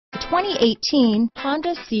2018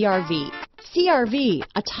 Honda CR-V. CR-V,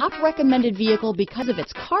 a top recommended vehicle because of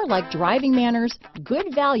its car-like driving manners,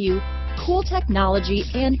 good value, cool technology,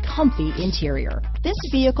 and comfy interior. This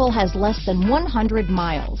vehicle has less than 100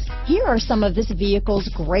 miles. Here are some of this vehicle's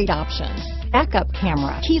great options: backup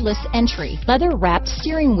camera, keyless entry, leather-wrapped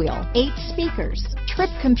steering wheel, 8 speakers, trip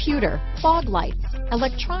computer, fog lights,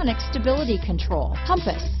 electronic stability control,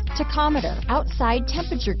 compass, tachometer, outside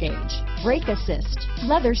temperature gauge, brake assist,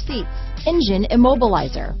 leather seats, engine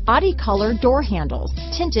immobilizer, body color door handles,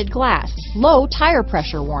 tinted glass, low tire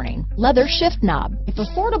pressure warning, leather shift knob. If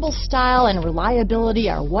affordable style and reliability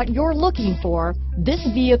are what you're looking for, this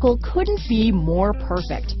vehicle couldn't be more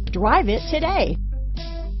perfect. Drive it today.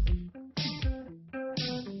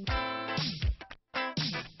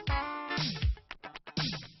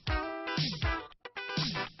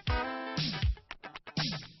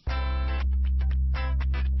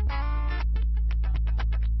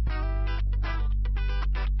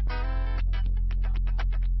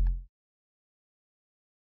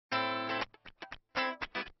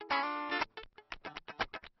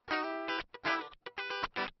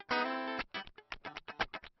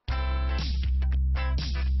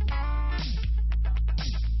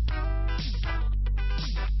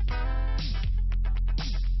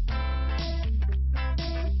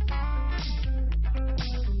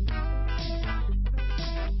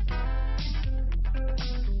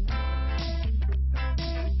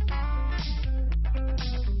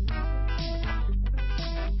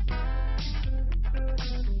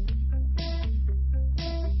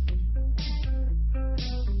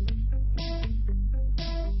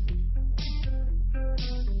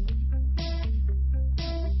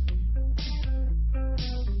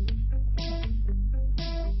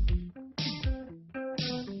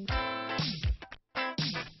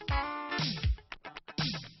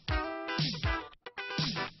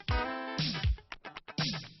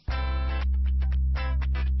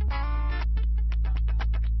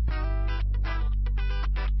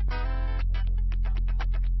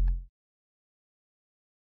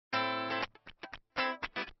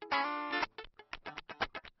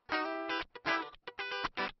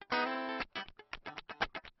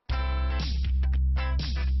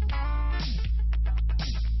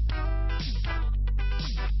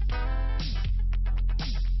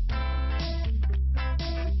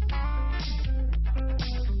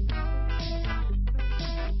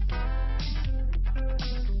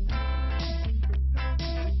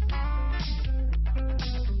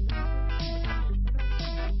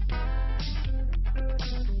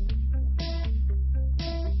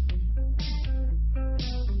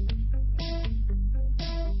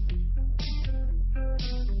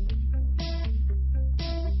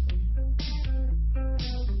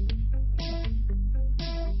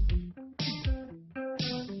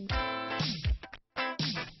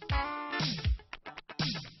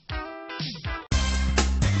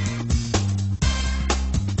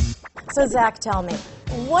 So Zach, tell me,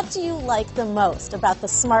 what do you like the most about the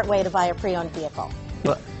smart way to buy a pre-owned vehicle?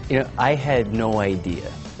 Well, I had no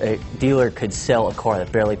idea a dealer could sell a car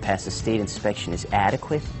that barely passed the state inspection as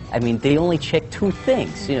adequate. I mean, they only check 2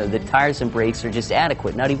 things. The tires and brakes are just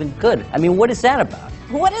adequate, not even good. I mean, what is that about?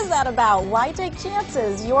 What is that about? Why take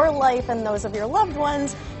chances? Your life and those of your loved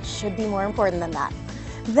ones should be more important than that.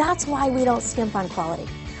 That's why we don't skimp on quality.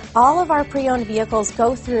 All of our pre-owned vehicles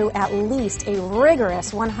go through at least a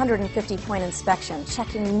rigorous 150-point inspection,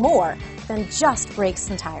 checking more than just brakes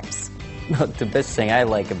and tires. The best thing I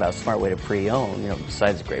like about Smart Way to Pre-Own,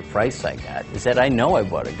 besides the great price I got, is that I know I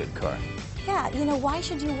bought a good car. Yeah, why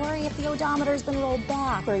should you worry if the odometer's been rolled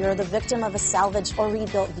back, or you're the victim of a salvaged or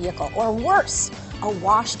rebuilt vehicle, or worse, a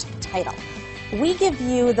washed title? We give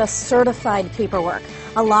you the certified paperwork,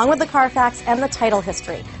 along with the Carfax and the title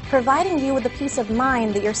history, providing you with the peace of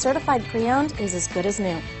mind that your certified pre-owned is as good as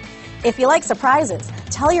new. If you like surprises,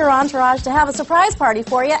 tell your entourage to have a surprise party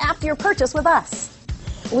for you after your purchase with us.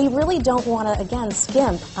 We really don't want to, again,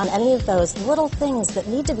 skimp on any of those little things that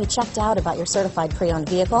need to be checked out about your certified pre-owned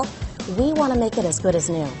vehicle. We want to make it as good as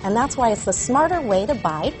new, and that's why it's the smarter way to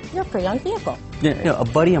buy your pre-owned vehicle. A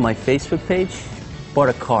buddy on my Facebook page bought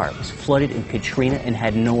a car. It was flooded in Katrina and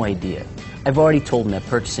had no idea. I've already told him that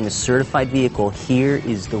purchasing a certified vehicle here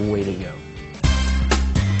is the way to go.